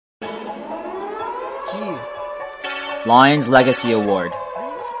Lions Legacy Award.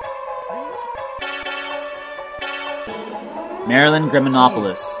 Marilyn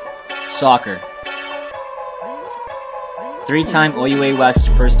Grammenopoulos, soccer. 3-time OUA West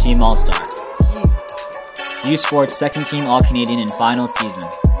First Team All-Star. U Sports Second Team All-Canadian in final season.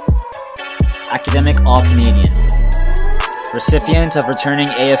 Academic All-Canadian. Recipient of returning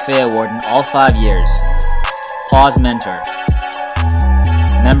AFA Award in all 5 years. Pause Mentor.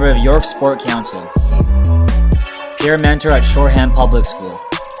 Member of York Sport Council. Peer Mentor at Shoreham Public School.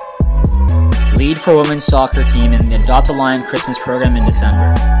 Lead for women's soccer team in the Adopt a Lion Christmas program in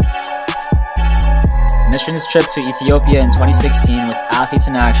December. Missions trip to Ethiopia in 2016 with Athletes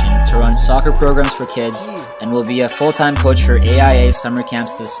in Action to run soccer programs for kids and will be a full-time coach for AIA summer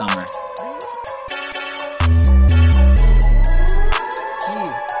camps this summer.